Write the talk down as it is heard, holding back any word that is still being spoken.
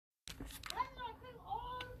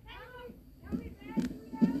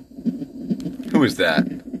Who is that?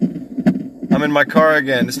 I'm in my car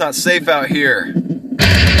again. It's not safe out here.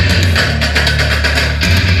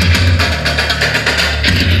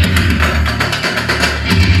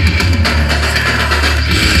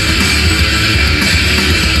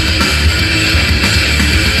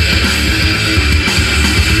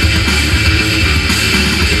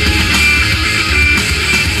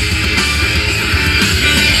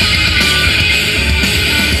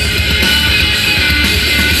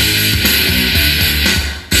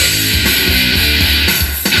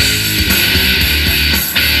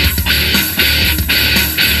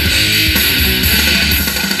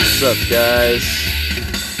 What's up, guys?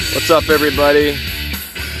 What's up, everybody?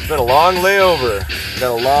 It's been a long layover.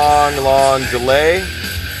 Got a long delay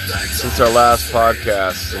since our last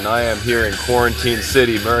podcast, and I am here in Quarantine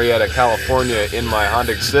City, Murrieta, California, in my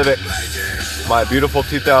Honda Civic, my beautiful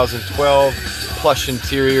 2012 plush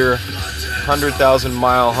interior, 100,000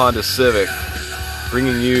 mile Honda Civic,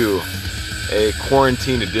 bringing you a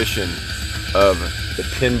quarantine edition of the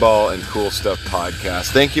Pinball and Cool Stuff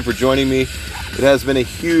podcast. Thank you for joining me. It has been a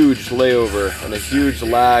huge layover and a huge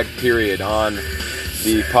lag period on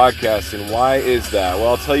the podcast. And why is that? Well,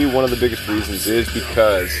 I'll tell you one of the biggest reasons is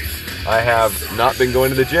because I have not been going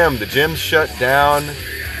to the gym. The gym's shut down.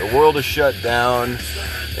 The world is shut down.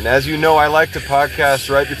 And as you know, I like to podcast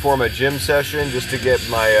right before my gym session just to get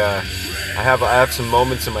my, I have some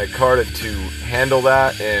moments in my car to handle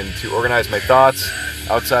that and to organize my thoughts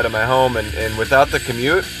outside of my home. And without the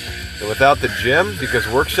commute, and without the gym, because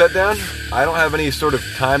work shut down, I don't have any sort of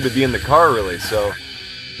time to be in the car, really. So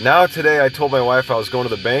now today I told my wife I was going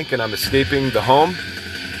to the bank and I'm escaping the home,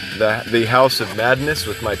 the house of madness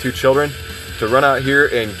with my two children, to run out here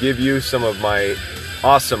and give you some of my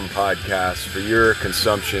awesome podcasts for your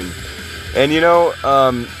consumption. And you know,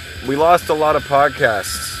 we lost a lot of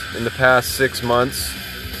podcasts in the past 6 months,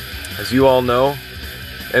 as you all know.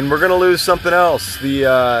 And we're going to lose something else.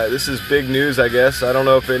 This is big news, I guess. I don't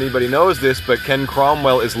know if anybody knows this, but Ken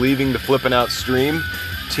Cromwell is leaving the Flippin' Out Stream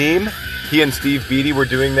team. He and Steve Beatty were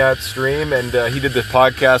doing that stream, and he did the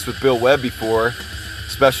podcast with Bill Webb before,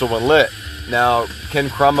 Special When Lit. Now, Ken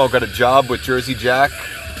Cromwell got a job with Jersey Jack,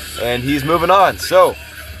 and he's moving on. So,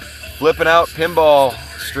 Flippin' Out Pinball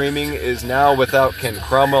streaming is now without Ken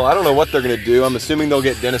Cromwell. I don't know what they're going to do. I'm assuming they'll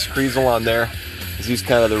get Dennis Kriesel on there, because he's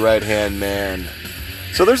kind of the right-hand man.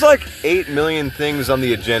 So there's like 8 million things on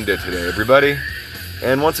the agenda today, everybody.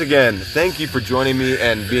 And once again, thank you for joining me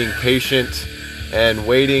and being patient and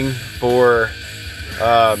waiting for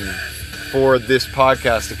this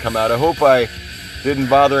podcast to come out. I hope I didn't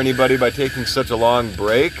bother anybody by taking such a long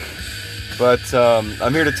break. But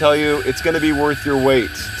I'm here to tell you it's going to be worth your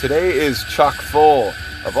wait. Today is chock full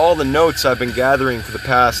of all the notes I've been gathering for the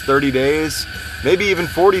past 30 days, maybe even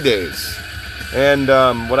 40 days. And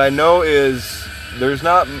what I know is there's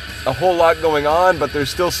not a whole lot going on, but there's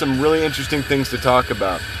still some really interesting things to talk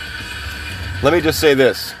about. Let me just say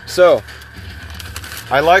this. So,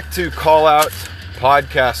 I like to call out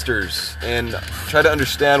podcasters and try to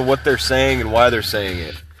understand what they're saying and why they're saying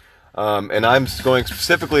it. And I'm going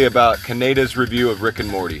specifically about Kaneda's review of Rick and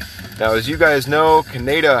Morty. Now, as you guys know,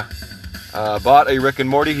 Kaneda bought a Rick and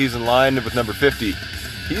Morty. He's in line with number 50.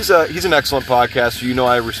 He's an excellent podcaster. You know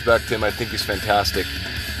I respect him. I think he's fantastic.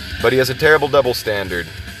 But he has a terrible double standard.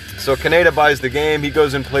 So Kaneda buys the game. He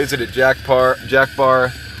goes and plays it at Jack Bar,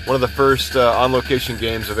 one of the first on-location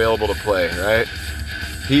games available to play, right?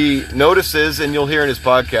 He notices, and you'll hear in his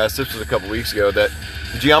podcast, this was a couple weeks ago, that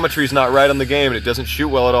the geometry is not right on the game and it doesn't shoot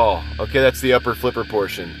well at all. Okay, that's the upper flipper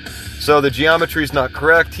portion. So the geometry is not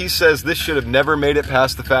correct. He says this should have never made it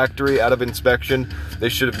past the factory out of inspection. They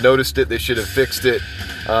should have noticed it. They should have fixed it.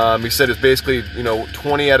 He said it's basically,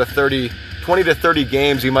 20 to 30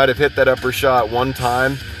 games, he might have hit that upper shot one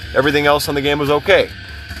time. Everything else on the game was okay.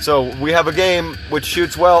 So we have a game which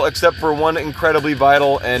shoots well, except for one incredibly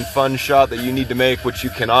vital and fun shot that you need to make, which you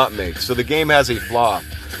cannot make. So the game has a flaw.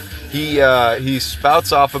 He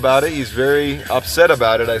spouts off about it. He's very upset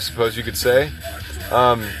about it, I suppose you could say.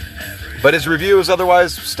 But his review is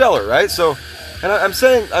otherwise stellar, right? So, and I'm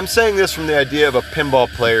saying this from the idea of a pinball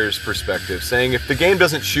player's perspective, saying if the game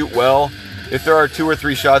doesn't shoot well, if there are 2 or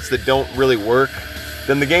 3 shots that don't really work,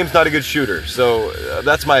 then the game's not a good shooter. So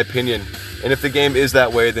that's my opinion. And if the game is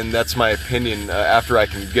that way, then that's my opinion after I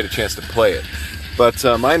can get a chance to play it. But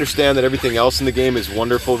I understand that everything else in the game is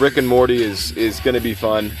wonderful. Rick and Morty is going to be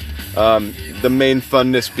fun. The main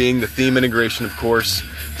funness being the theme integration, of course.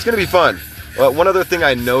 It's going to be fun. One other thing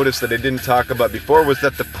I noticed that I didn't talk about before was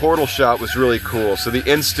that the portal shot was really cool. So the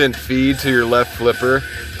instant feed to your left flipper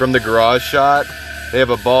from the garage shot, they have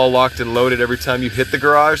a ball locked and loaded every time you hit the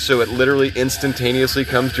garage, so it literally instantaneously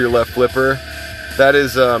comes to your left flipper. that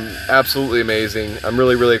is absolutely amazing. I'm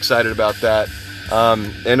really, really excited about that.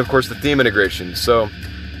 And of course the theme integration. So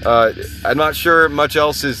I'm not sure much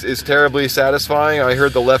else is terribly satisfying. I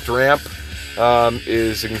heard the left ramp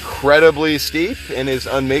is incredibly steep and is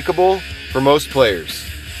unmakeable for most players.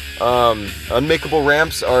 Unmakeable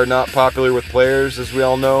ramps are not popular with players, as we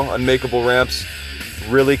all know. Unmakeable ramps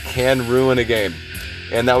really can ruin a game.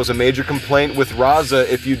 And that was a major complaint with Raza.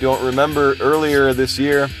 If you don't remember, earlier this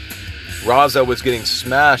year, Raza was getting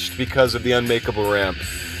smashed because of the unmakeable ramp.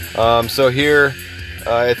 So here,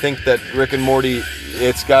 I think that Rick and Morty,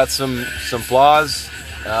 it's got some flaws.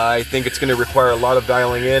 I think it's going to require a lot of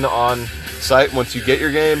dialing in on site once you get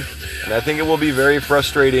your game. And I think it will be very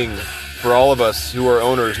frustrating for all of us who are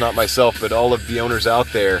owners, not myself, but all of the owners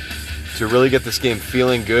out there, to really get this game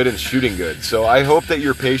feeling good and shooting good. So I hope that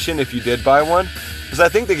you're patient if you did buy one, because I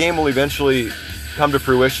think the game will eventually come to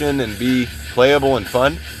fruition and be playable and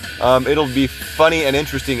fun. It'll be funny and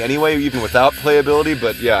interesting anyway, even without playability.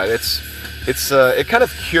 But yeah, it kind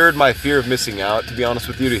of cured my fear of missing out, to be honest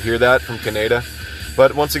with you, to hear that from Kaneda.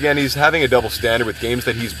 But once again, he's having a double standard with games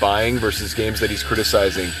that he's buying versus games that he's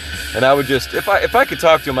criticizing. And I would just, if I could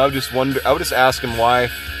talk to him, I would just ask him why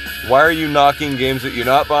are you knocking games that you're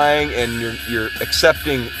not buying, and you're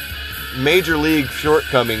accepting major league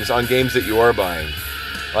shortcomings on games that you are buying.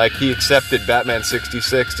 Like, he accepted Batman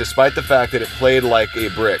 66 despite the fact that it played like a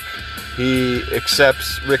brick. He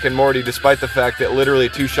accepts Rick and Morty despite the fact that literally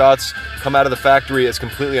 2 shots come out of the factory as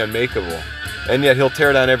completely unmakeable. And yet he'll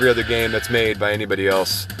tear down every other game that's made by anybody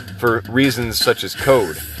else for reasons such as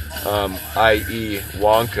code, i.e.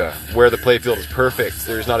 Wonka, where the playfield is perfect.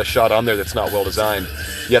 There's not a shot on there that's not well designed.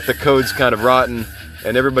 Yet the code's kind of rotten,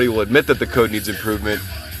 and everybody will admit that the code needs improvement,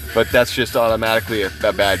 but that's just automatically a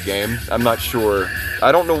bad game. I'm not sure.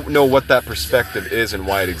 I don't know what that perspective is and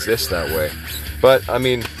why it exists that way. But, I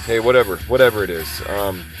mean, hey, whatever it is.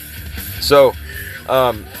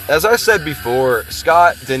 As I said before,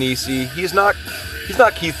 Scott Danesi, he's not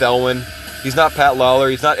Keith Elwin, he's not Pat Lawler,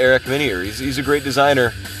 he's not Eric Minier. He's a great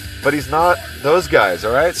designer, but he's not those guys,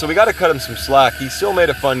 all right? So we got to cut him some slack. He still made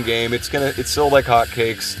a fun game. It's sold like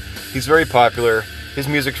hotcakes. He's very popular. His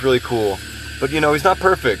music's really cool. But, he's not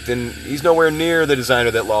perfect, and he's nowhere near the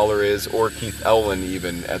designer that Lawler is, or Keith Elwin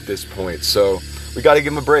even, at this point. So we got to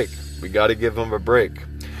give him a break.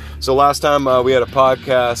 So last time we had a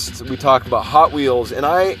podcast, we talked about Hot Wheels, and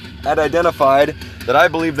I had identified that I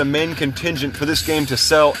believe the main contingent for this game to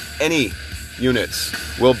sell any units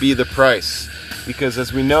will be the price. Because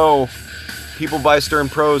as we know, people buy Stern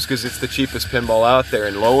Pros because it's the cheapest pinball out there,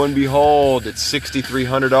 and lo and behold, it's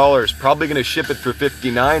 $6,300. Probably going to ship it for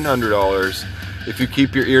 $5,900 if you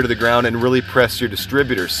keep your ear to the ground and really press your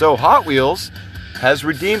distributor. So Hot Wheels has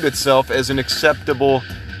redeemed itself as an acceptable,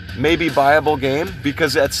 maybe buyable game,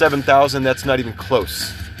 because at $7,000 that's not even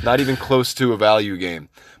close to a value game.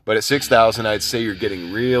 But at $6,000 I'd say you're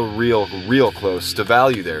getting real close to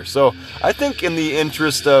value there. So I think in the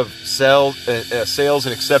interest of sales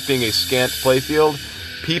and accepting a scant playfield,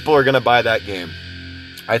 people are going to buy that game.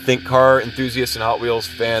 I think car enthusiasts and Hot Wheels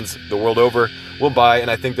fans the world over will buy, and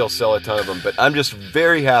I think they'll sell a ton of them. But I'm just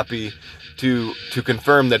very happy to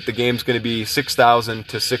confirm that the game's going to be $6,000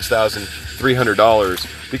 to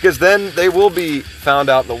 $6,300, because then they will be found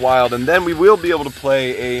out in the wild, and then we will be able to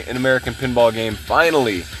play an American pinball game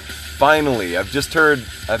finally. I've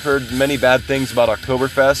heard many bad things about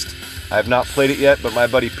Oktoberfest. I have not played it yet, but my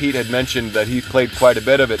buddy Pete had mentioned that he played quite a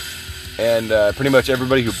bit of it, and pretty much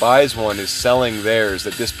everybody who buys one is selling theirs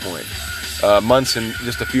at this point,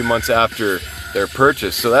 just a few months after their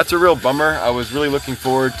purchase. So that's a real bummer. I was really looking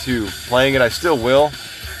forward to playing it. I still will.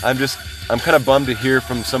 I'm kind of bummed to hear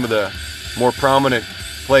from some of the more prominent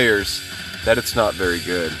players that it's not very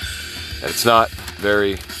good.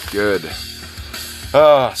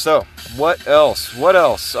 So what else?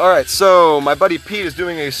 All right, so my buddy Pete is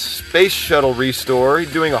doing a Space Shuttle restore.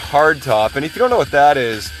 He's doing a hard top, and if you don't know what that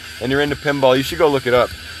is and you're into pinball, you should go look it up.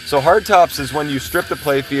 So hard tops is when you strip the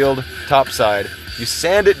playfield topside, you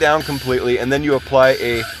sand it down completely, and then you apply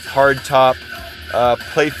a hard top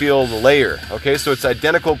playfield layer. Okay, so it's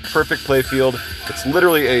identical, perfect playfield. It's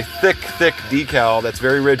literally a thick decal that's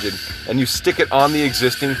very rigid, and you stick it on the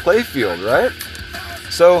existing playfield, right?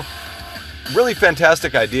 So, really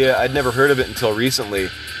fantastic idea. I'd never heard of it until recently,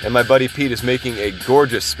 and my buddy Pete is making a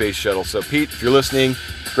gorgeous space shuttle. So Pete, if you're listening,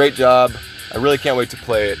 great job. I really can't wait to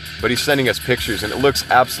play it, but he's sending us pictures, and it looks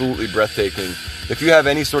absolutely breathtaking. If you have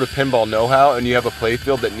any sort of pinball know-how and you have a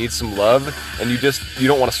playfield that needs some love, and you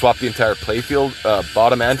don't want to swap the entire playfield,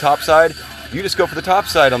 bottom and top side, you just go for the top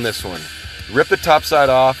side on this one. Rip the top side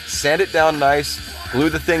off, sand it down nice, glue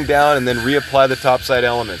the thing down, and then reapply the top side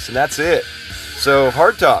elements, and that's it. So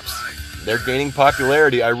hardtops, they're gaining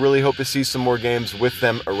popularity. I really hope to see some more games with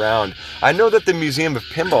them around. I know that the Museum of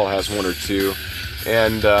Pinball has one or two,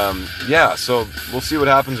 and yeah, so we'll see what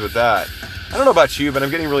happens with that. I don't know about you, but I'm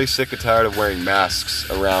getting really sick and tired of wearing masks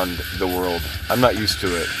around the world. I'm not used to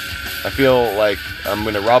it. I feel like I'm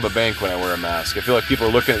going to rob a bank when I wear a mask. I feel like people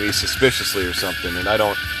are looking at me suspiciously or something, and I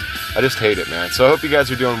just hate it, man. So I hope you guys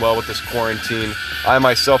are doing well with this quarantine. I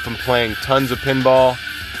myself am playing tons of pinball.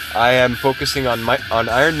 I am focusing on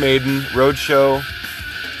Iron Maiden, Roadshow,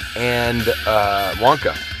 and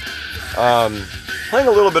Wonka. Playing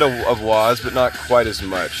a little bit of Woz, but not quite as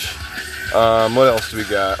much. What else do we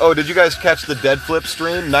got? Oh, did you guys catch the Dead Flip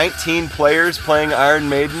stream? 19 players playing Iron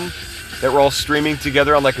Maiden that were all streaming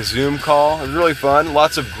together on like a Zoom call. It was really fun.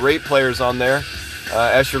 Lots of great players on there.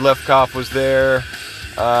 Escher Lefkoff was there.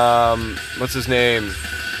 What's his name?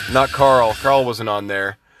 Not Carl. Carl wasn't on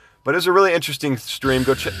there. But it was a really interesting stream.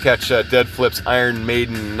 Go catch Dead Flip's Iron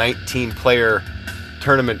Maiden 19-player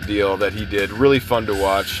tournament deal that he did. Really fun to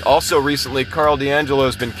watch. Also recently, Carl D'Angelo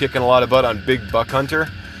has been kicking a lot of butt on Big Buck Hunter.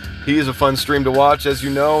 He is a fun stream to watch, as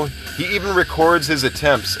you know. He even records his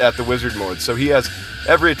attempts at the wizard mode. So he has,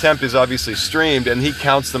 every attempt is obviously streamed, and he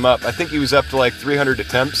counts them up. I think he was up to like 300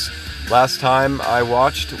 attempts last time I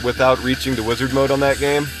watched without reaching the wizard mode on that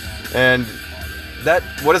game. And that,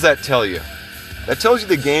 what does that tell you? That tells you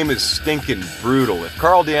the game is stinking brutal. If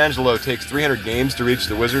Carl D'Angelo takes 300 games to reach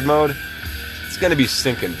the wizard mode, it's going to be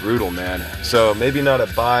stinking brutal, man. So maybe not a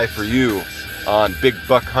buy for you on Big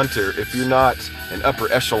Buck Hunter if you're not an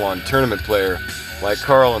upper echelon tournament player like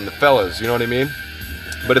Carl and the fellas, you know what I mean?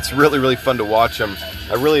 But it's really, really fun to watch him.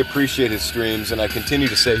 I really appreciate his streams, and I continue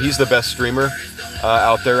to say he's the best streamer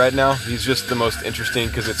out there right now. He's just the most interesting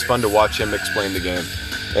because it's fun to watch him explain the game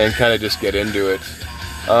and kind of just get into it.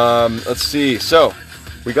 Let's see. So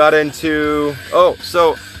we got into,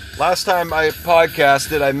 so last time I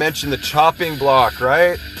podcasted, I mentioned the chopping block,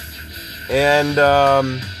 right? And,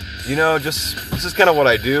 you know, just, this is kind of what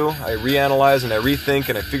I do. I reanalyze and I rethink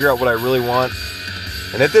and I figure out what I really want.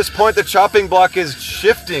 And at this point, the chopping block is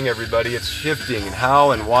shifting, everybody. It's shifting. And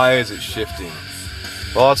how and why is it shifting?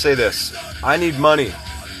 Well, I'll say this. I need money.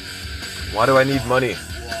 Why do I need money?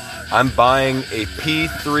 I'm buying a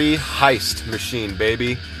P3 heist machine,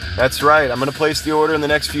 baby. That's right. I'm going to place the order in the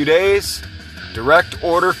next few days. Direct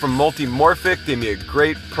order from Multimorphic. They gave me a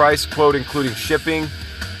great price quote, including shipping,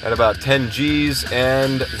 at about 10 G's.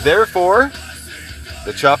 And therefore,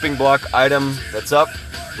 the chopping block item that's up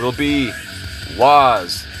will be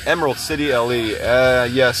Woz Emerald City LE.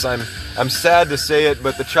 Yes, I'm sad to say it,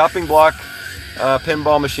 but the chopping block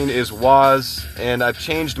pinball machine is Woz, and I've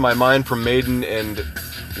changed my mind from Maiden. And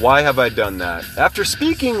why have I done that? After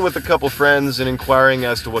speaking with a couple friends and inquiring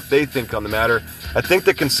as to what they think on the matter, I think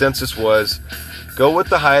the consensus was go with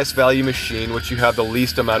the highest value machine, which you have the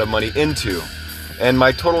least amount of money into. And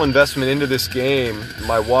my total investment into this game,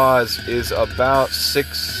 my Woz, is about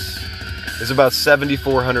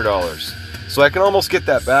 $7,400. So I can almost get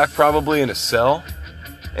that back probably in a sell,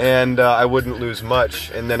 and I wouldn't lose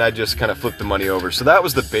much, and then I just kind of flip the money over. So that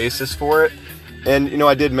was the basis for it. And you know,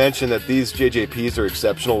 I did mention that these JJPs are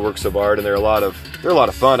exceptional works of art, and they're a lot of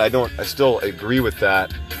fun. I still agree with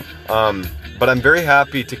that. But I'm very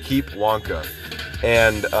happy to keep Wonka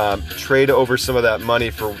and trade over some of that money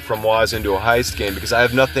from Woz into a heist game, because I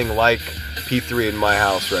have nothing like P3 in my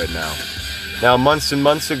house right now. Now, months and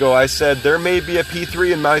months ago, I said there may be a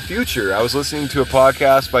P3 in my future. I was listening to a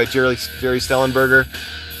podcast by Jerry Stellenberger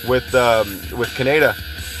with Kaneda,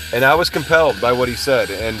 and I was compelled by what he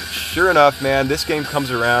said. And sure enough, man, this game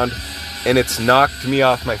comes around, and it's knocked me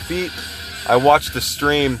off my feet. I watched the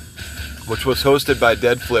stream, which was hosted by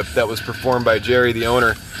Dead Flip, that was performed by Jerry, the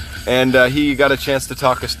owner, and he got a chance to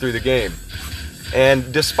talk us through the game.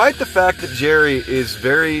 And despite the fact that Jerry is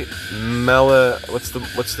very what's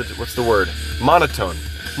the word? Monotone.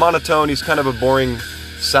 He's kind of a boring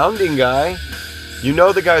sounding guy. You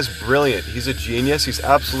know, the guy's brilliant. He's a genius. He's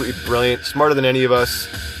absolutely brilliant, smarter than any of us.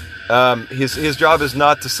 His job is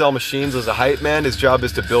not to sell machines as a hype man. His job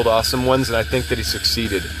is to build awesome ones, and I think that he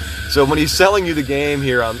succeeded. So when he's selling you the game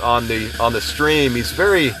here on the stream, he's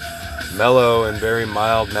very mellow and very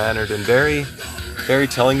mild-mannered and very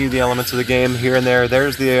telling you the elements of the game here and there.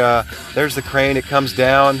 There's the crane. It comes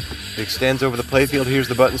down. It extends over the playfield. Here's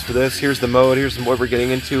the buttons for this. Here's the mode. Here's what we're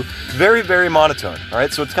getting into. Very, very monotone. All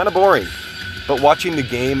right, so it's kind of boring. But watching the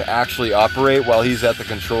game actually operate while he's at the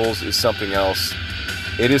controls is something else.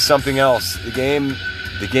 It is something else. The game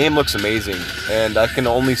looks amazing, and I can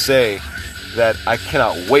only say that I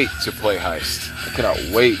cannot wait to play Heist. I cannot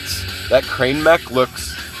wait. That crane mech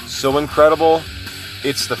looks so incredible.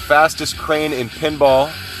 It's the fastest crane in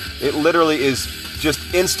pinball, It literally is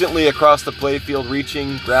just instantly across the playfield,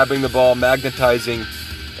 reaching, grabbing the ball, magnetizing,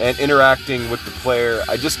 and interacting with the player.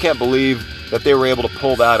 I just can't believe that they were able to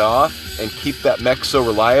pull that off and keep that mech so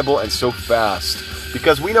reliable and so fast.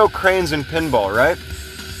 Because we know cranes in pinball, right?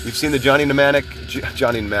 You've seen the Johnny Mnemonic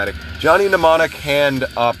hand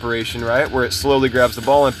operation, right? Where it slowly grabs the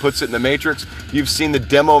ball and puts it in the matrix. You've seen the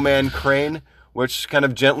Demo Man crane, which kind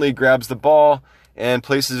of gently grabs the ball and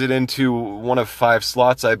places it into one of 5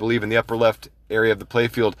 slots, I believe, in the upper left area of the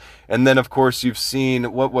playfield. And then, of course, you've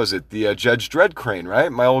seen, what was it? The Judge Dredd crane,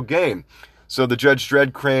 right? My old game. So the Judge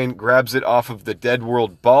Dredd crane grabs it off of the Dead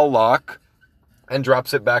World ball lock and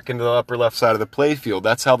drops it back into the upper left side of the playfield.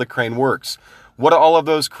 That's how the crane works. What do all of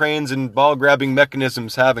those cranes and ball grabbing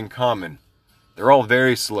mechanisms have in common? They're all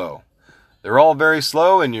very slow. They're all very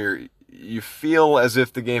slow, and you feel as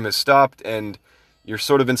if the game has stopped and you're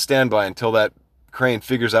sort of in standby until that crane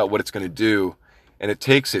figures out what it's going to do. And it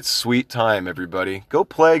takes its sweet time, everybody. Go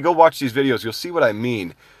play, go watch these videos. You'll see what I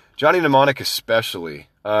mean. Johnny Mnemonic especially,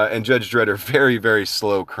 and Judge Dredd are very, very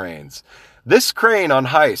slow cranes. This crane on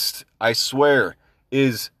Heist, I swear,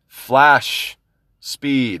 is flash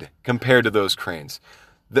speed compared to those cranes.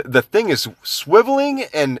 The thing is swiveling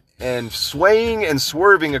and swaying and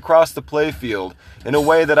swerving across the playfield in a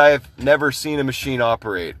way that I have never seen a machine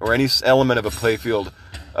operate, or any element of a playfield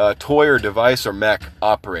toy or device or mech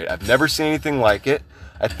operate. I've never seen anything like it.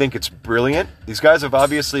 I think it's brilliant. These guys have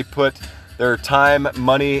obviously put their time,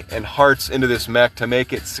 money, and hearts into this mech to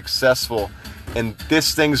make it successful, and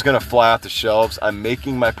this thing's gonna fly off the shelves. I'm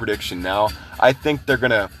making my prediction now. I think they're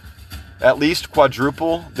gonna at least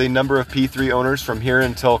quadruple the number of P3 owners from here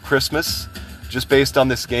until Christmas, just based on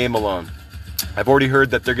this game alone. I've already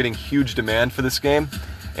heard that they're getting huge demand for this game,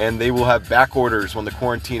 and they will have back orders when the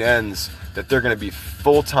quarantine ends, that they're going to be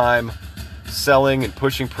full-time selling and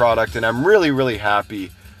pushing product, and I'm really, really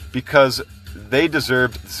happy because they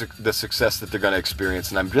deserved the success that they're going to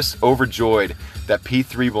experience, and I'm just overjoyed that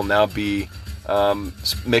P3 will now be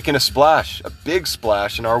making a splash, a big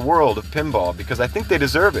splash in our world of pinball, because I think they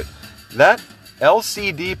deserve it. That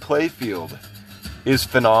LCD playfield is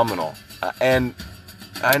phenomenal, and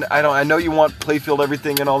I know you want playfield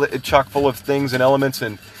everything and all that, chock full of things and elements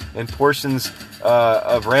and portions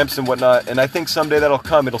of ramps and whatnot, and I think someday that'll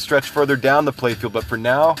come. It'll stretch further down the playfield, but for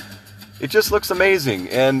now, it just looks amazing,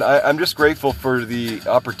 and I'm just grateful for the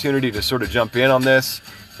opportunity to sort of jump in on this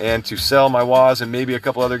and to sell my WAS and maybe a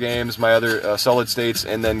couple other games, my other solid states,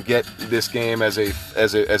 and then get this game as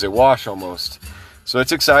a wash almost. So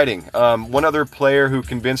it's exciting. One other player who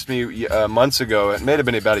convinced me months ago, it may have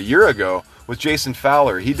been about a year ago, was Jason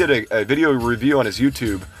Fowler. He did a video review on his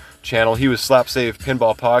YouTube channel. He was Slap Save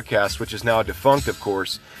Pinball Podcast, which is now defunct, of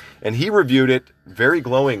course, and he reviewed it very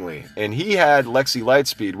glowingly. And he had Lexi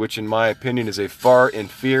Lightspeed, which in my opinion is a far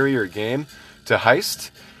inferior game to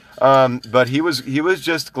Heist. But he was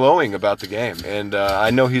just glowing about the game, and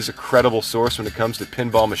I know he's a credible source when it comes to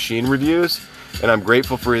pinball machine reviews, and I'm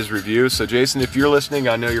grateful for his reviews. So Jason, if you're listening,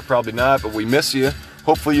 I know you're probably not, but we miss you.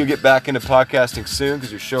 Hopefully you get back into podcasting soon,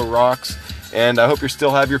 because your show rocks, and I hope you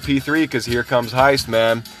still have your P3, because here comes Heist,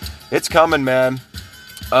 man. It's coming, man.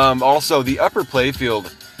 Also, the upper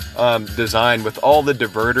playfield design with all the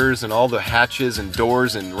diverters and all the hatches and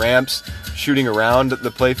doors and ramps shooting around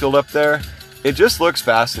the playfield up there, it just looks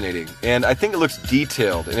fascinating, and I think it looks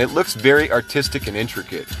detailed, and it looks very artistic and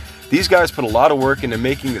intricate. These guys put a lot of work into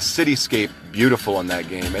making the cityscape beautiful in that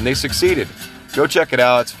game, and they succeeded. Go check it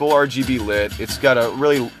out. It's full RGB lit. It's got a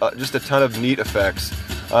really just a ton of neat effects.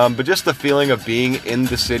 But just the feeling of being in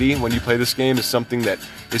the city when you play this game is something that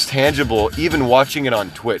is tangible, even watching it on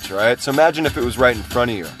Twitch, right? So imagine if it was right in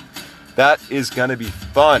front of you. That is going to be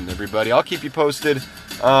fun, everybody. I'll keep you posted.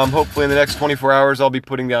 Hopefully in the next 24 hours I'll be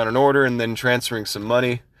putting down an order and then transferring some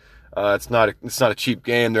money. It's not a cheap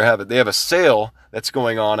game. They have a sale that's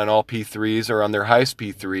going on all P3s, or on their Heist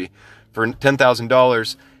P3, for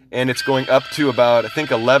 $10,000, and it's going up to about, I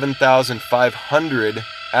think, 11,500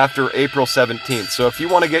 after April 17th. So if you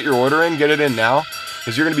want to get your order in, get it in now,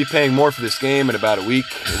 because you're going to be paying more for this game in about a week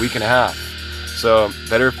and a half. So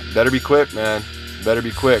better be quick, man. Better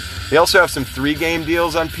be quick. They also have some 3-game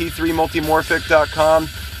deals on P3Multimorphic.com.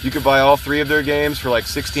 You could buy all 3 of their games for like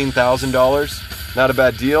 $16,000. Not a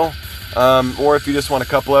bad deal. Or if you just want a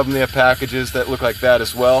couple of them, they have packages that look like that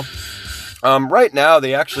as well. Right now,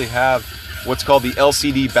 they actually have what's called the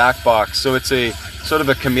LCD back box. So it's a sort of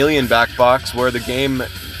a chameleon back box where the game,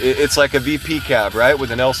 it's like a VP cab, right,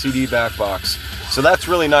 with an LCD back box. So that's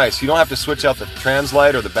really nice. You don't have to switch out the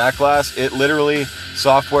translight or the back glass. It literally,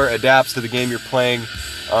 software adapts to the game you're playing,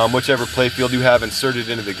 whichever playfield you have inserted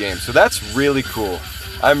into the game. So that's really cool.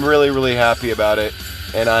 I'm really, really happy about it,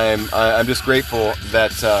 and I'm just grateful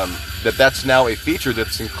that that's now a feature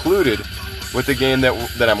that's included with the game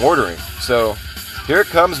that I'm ordering. So here it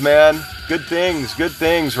comes, man. Good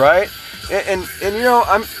things, right? And you know,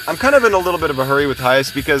 I'm kind of in a little bit of a hurry with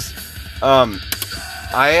Heist because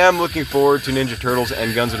I am looking forward to Ninja Turtles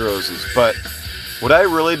and Guns N' Roses, but would I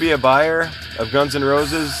really be a buyer of Guns N'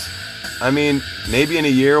 Roses? I mean, maybe in a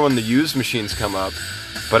year when the used machines come up,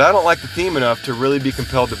 but I don't like the theme enough to really be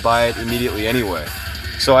compelled to buy it immediately anyway.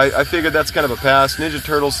 So I figured that's kind of a pass. Ninja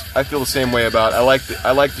Turtles, I feel the same way about. I like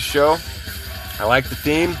the show, I like the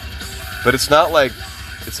theme, but it's not like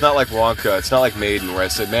Wonka, it's not like Maiden, where I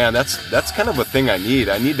said, man, that's kind of a thing I need.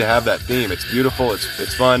 I need to have that theme. It's beautiful,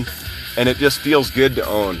 it's fun, and it just feels good to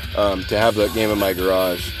own, to have that game in my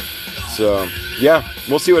garage. So yeah,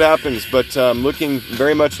 we'll see what happens, but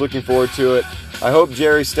very much looking forward to it. I hope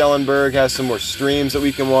Jerry Stellenberg has some more streams that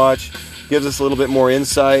we can watch, gives us a little bit more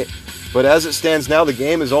insight. But as it stands now, the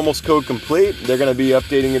game is almost code complete. They're going to be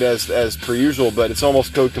updating it as per usual, but it's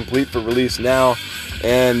almost code complete for release now,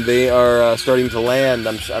 and they are starting to land,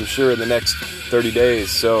 I'm sure, in the next 30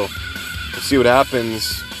 days. So we'll see what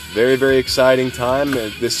happens. Very, very exciting time.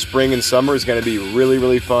 This spring and summer is going to be really,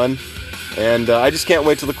 really fun. And I just can't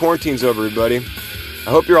wait till the quarantine's over, everybody. I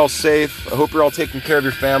hope you're all safe. I hope you're all taking care of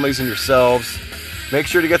your families and yourselves. Make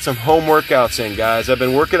sure to get some home workouts in, guys. I've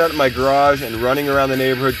been working out in my garage and running around the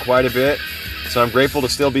neighborhood quite a bit. So I'm grateful to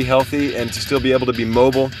still be healthy and to still be able to be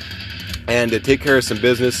mobile and to take care of some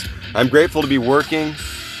business. I'm grateful to be working.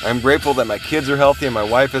 I'm grateful that my kids are healthy and my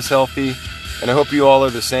wife is healthy. And I hope you all are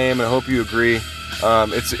the same, and I hope you agree.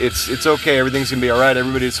 It's okay. Everything's going to be all right.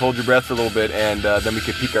 Everybody just hold your breath for a little bit, and then we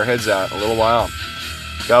can peek our heads out a little while.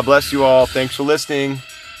 God bless you all. Thanks for listening.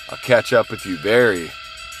 I'll catch up with you very,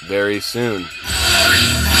 very soon.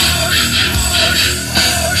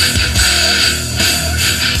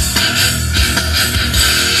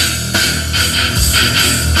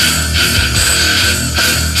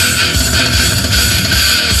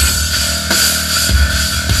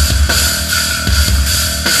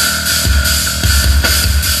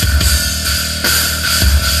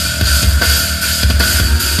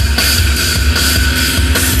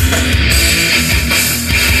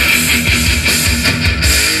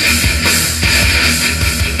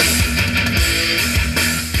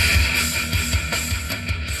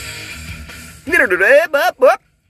 Bop, bop.